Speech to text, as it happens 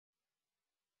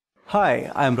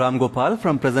Hi, I'm Ram Gopal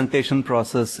from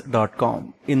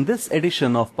presentationprocess.com. In this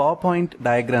edition of PowerPoint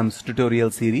Diagrams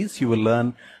tutorial series, you will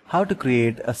learn how to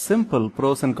create a simple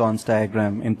pros and cons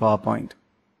diagram in PowerPoint.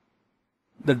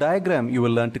 The diagram you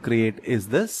will learn to create is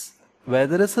this, where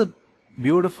there is a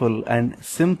beautiful and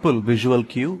simple visual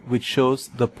cue which shows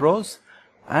the pros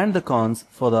and the cons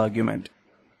for the argument.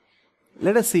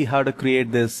 Let us see how to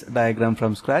create this diagram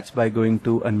from scratch by going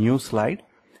to a new slide.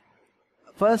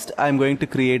 First, I'm going to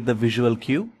create the visual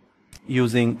cue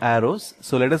using arrows.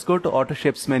 So let us go to Auto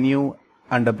Shapes menu,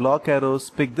 under block arrows,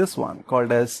 pick this one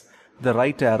called as the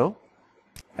right arrow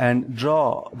and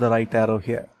draw the right arrow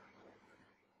here.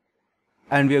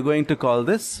 And we are going to call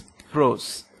this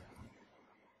pros.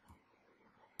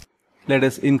 Let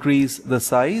us increase the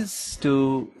size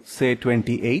to say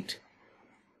 28.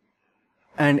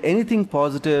 And anything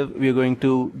positive we are going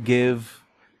to give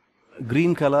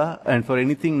green color, and for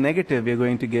anything negative we are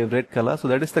going to give red color. So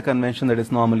that is the convention that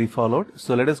is normally followed.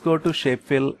 So let us go to shape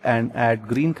fill and add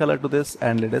green color to this,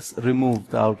 and let us remove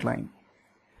the outline.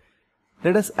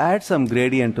 Let us add some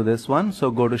gradient to this one. So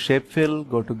go to shape fill,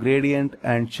 go to gradient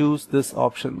and choose this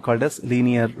option called as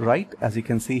linear right. As you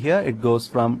can see here, it goes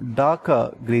from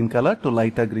darker green color to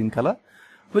lighter green color,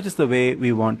 which is the way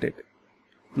we want it.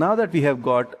 Now that we have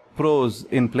got pros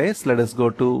in place, let us go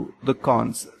to the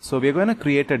cons. So we are going to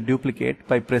create a duplicate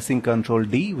by pressing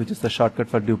Ctrl D, which is the shortcut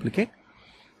for duplicate.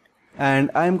 And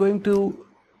I am going to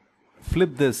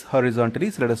flip this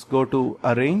horizontally. So let us go to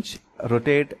arrange,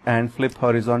 rotate and flip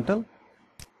horizontal.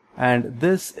 And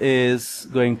this is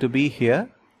going to be here.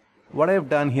 What I have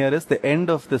done here is the end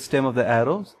of the stem of the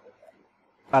arrows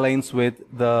aligns with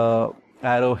the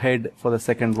arrow head for the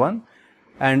second one.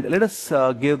 And let us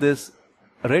give this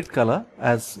red color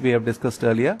as we have discussed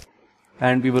earlier,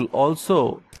 and we will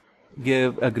also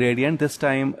give a gradient, this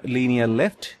time linear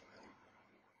left.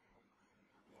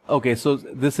 Okay, so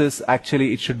this is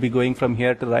actually, it should be going from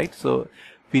here to right, so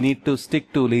we need to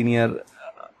stick to linear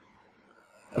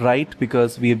right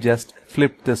because we have just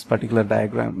flipped this particular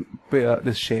diagram,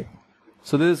 this shape.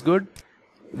 So this is good.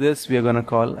 This we are going to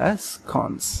call as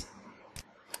cons.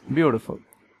 Beautiful.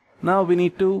 Now we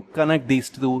need to connect these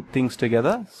two things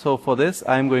together. So for this,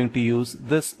 I'm going to use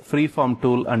this freeform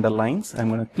tool under lines. I'm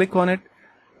going to click on it.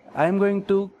 I'm going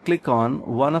to click on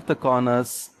one of the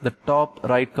corners, the top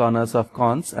right corners of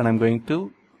cons, and I'm going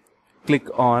to click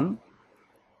on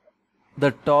the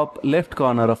top left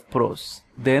corner of pros.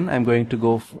 Then I'm going to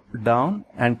go down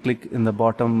and click in the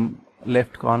bottom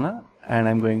left corner, and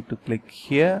I'm going to click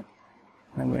here.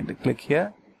 I'm going to click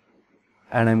here,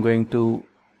 and I'm going to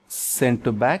send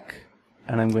to back,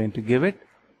 and I'm going to give it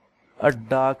a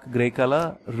dark gray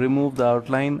color, remove the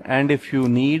outline, and if you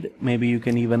need, maybe you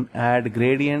can even add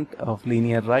gradient of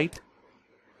linear right,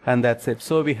 and that's it.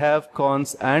 So we have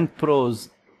cons and pros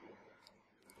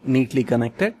neatly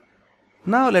connected.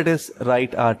 Now let us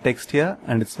write our text here,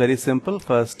 and it's very simple.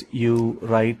 First you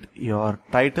write your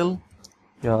title,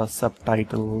 your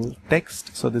subtitle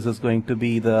text. So this is going to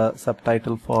be the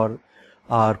subtitle for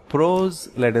our pros.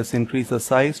 Let us increase the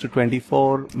size to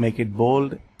 24, make it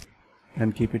bold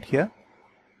and keep it here.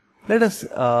 Let us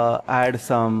add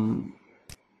some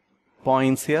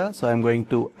points here. So I'm going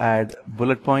to add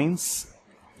bullet points.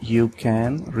 You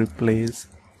can replace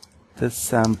this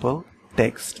sample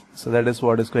text. So that is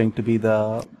what is going to be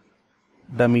the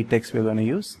dummy text we're going to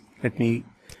use. Let me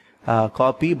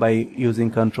copy by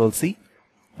using Ctrl C,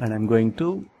 and I'm going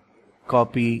to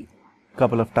copy a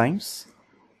couple of times.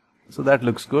 So that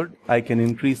looks good. I can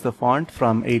increase the font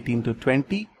from 18 to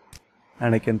 20,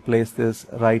 and I can place this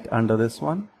right under this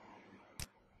one.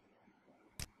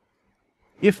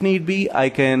 If need be, I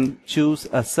can choose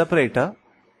a separator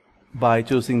by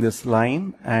choosing this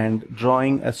line and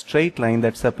drawing a straight line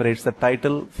that separates the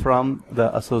title from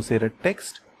the associated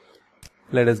text.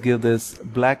 Let us give this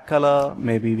black color.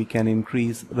 Maybe we can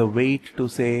increase the weight to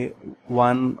say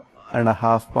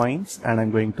 1.5 points, and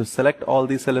I'm going to select all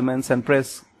these elements and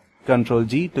press Ctrl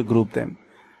G to group them.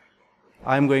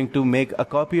 I'm going to make a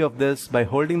copy of this by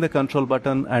holding the Control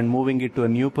button and moving it to a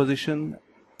new position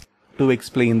to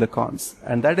explain the cons.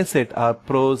 And that is it. Our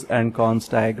pros and cons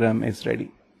diagram is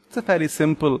ready. It's a fairly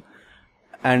simple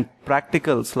and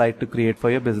practical slide to create for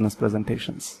your business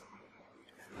presentations.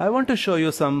 I want to show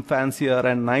you some fancier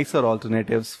and nicer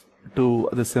alternatives to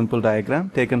this simple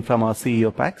diagram taken from our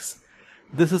CEO packs.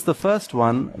 This is the first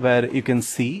one where you can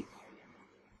see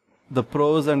the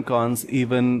pros and cons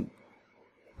even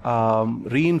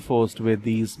reinforced with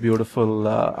these beautiful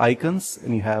icons,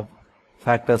 and you have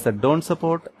factors that don't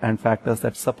support and factors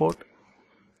that support.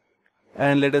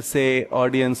 And let us say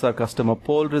audience or customer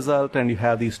poll result, and you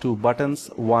have these two buttons,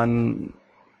 one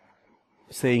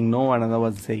saying no and another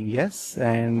one saying yes.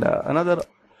 And another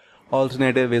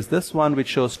alternative is this one, which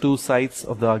shows two sides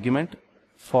of the argument,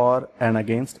 for and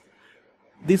against.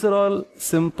 These are all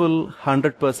simple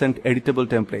 100% editable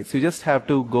templates. You just have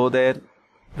to go there,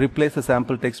 replace the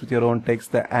sample text with your own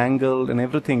text. The angle and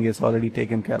everything is already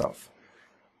taken care of.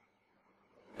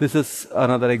 This is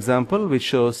another example which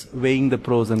shows weighing the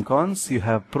pros and cons. You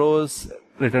have pros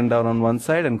written down on one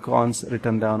side and cons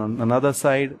written down on another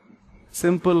side.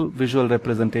 Simple visual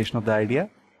representation of the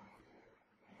idea.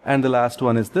 And the last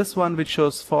one is this one, which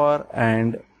shows for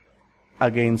and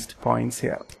against points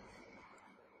here.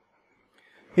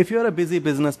 If you're a busy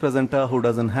business presenter who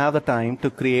doesn't have the time to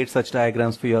create such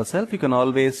diagrams for yourself, you can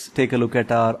always take a look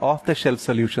at our off-the-shelf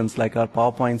solutions like our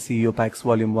PowerPoint CEO Packs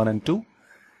Volume 1 and 2.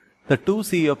 The two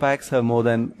CEO packs have more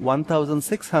than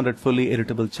 1,600 fully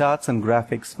editable charts and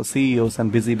graphics for CEOs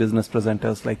and busy business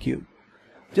presenters like you.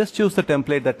 Just choose the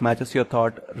template that matches your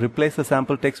thought, replace the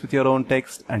sample text with your own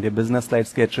text, and your business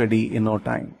slides get ready in no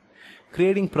time.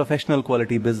 Creating professional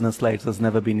quality business slides has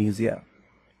never been easier.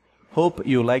 Hope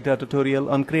you liked our tutorial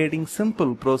on creating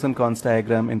simple pros and cons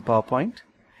diagram in PowerPoint.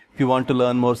 If you want to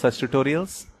learn more such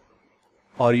tutorials,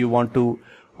 or you want to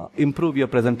improve your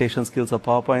presentation skills or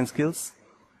PowerPoint skills,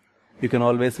 you can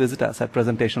always visit us at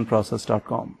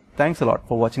presentationprocess.com. Thanks a lot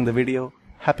for watching the video.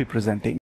 Happy presenting.